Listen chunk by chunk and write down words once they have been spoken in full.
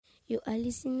You are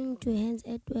listening to Hands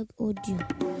at Work Audio.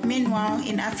 Meanwhile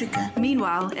in Africa.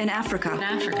 Meanwhile in Africa. In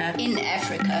Africa. In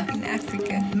Africa. In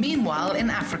Africa. Meanwhile in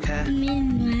Africa.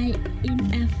 Meanwhile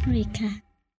in Africa.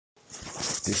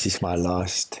 This is my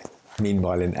last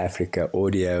Meanwhile in Africa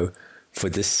audio for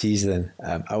this season.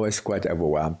 I was quite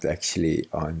overwhelmed actually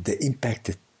on the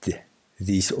impact that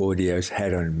these audios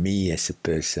had on me as a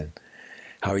person.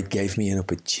 How it gave me an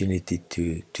opportunity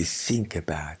to think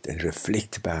about and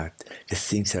reflect about the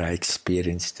things that I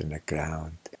experienced on the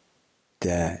ground.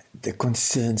 The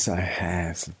concerns I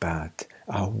have about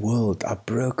our world, our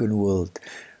broken world.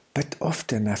 But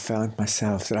often I found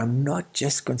myself that I'm not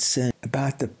just concerned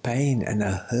about the pain and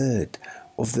the hurt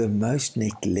of the most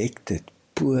neglected,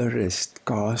 poorest,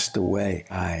 cast away.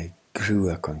 I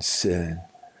grew a concern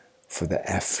for the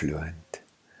affluent,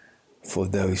 for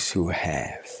those who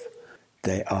have.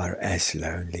 They are as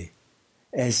lonely,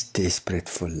 as desperate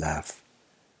for love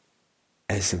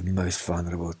as the most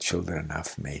vulnerable children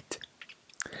I've met.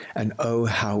 And oh,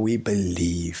 how we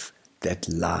believe that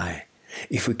lie.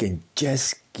 If we can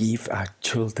just give our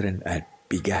children a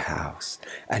bigger house,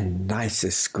 a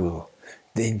nicer school,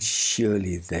 then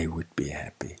surely they would be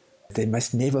happy. They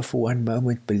must never for one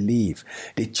moment believe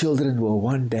their children will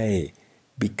one day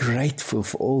be grateful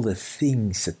for all the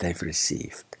things that they've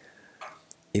received.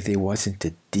 If there wasn't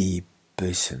a deep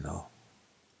personal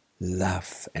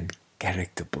love and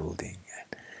character building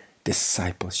and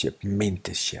discipleship,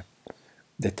 mentorship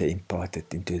that they imparted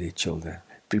into their children,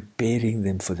 preparing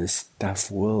them for this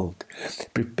tough world,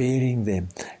 preparing them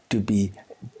to be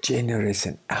generous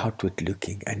and outward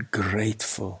looking and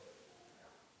grateful,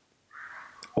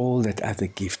 all that other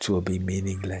gifts will be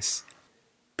meaningless,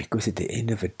 because at the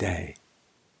end of the day,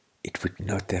 it would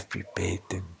not have prepared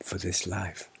them for this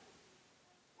life.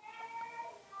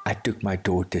 I took my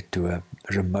daughter to a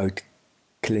remote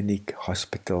clinic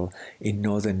hospital in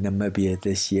northern Namibia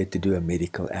this year to do a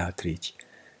medical outreach.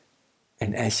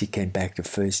 And as she came back the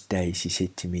first day, she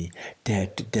said to me,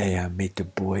 "Dad, today I met a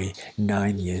boy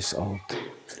 9 years old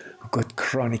who got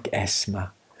chronic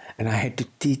asthma, and I had to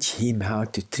teach him how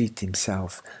to treat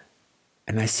himself."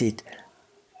 And I said,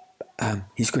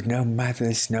 he's got no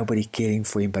mothers, nobody caring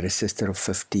for him but a sister of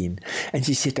 15. And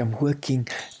she said, "I'm working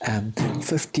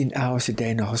 15 hours a day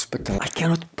in a hospital. I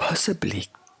cannot possibly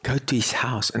go to his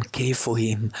house and care for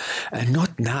him. And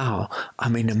not now.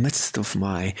 I'm in the midst of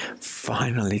my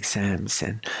final exams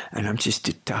and I'm just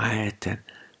too tired. And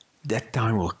that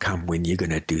time will come when you're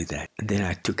going to do that." And then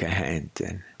I took her hand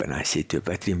and I said to her,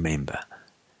 "But remember,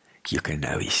 you can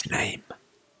know his name.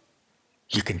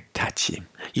 You can touch him.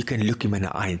 You can look him in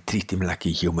the eye and treat him like a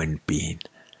human being.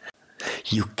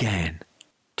 You can.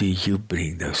 Do you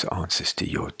bring those answers to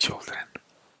your children?"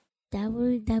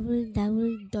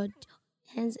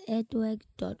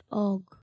 www.handsatwork.org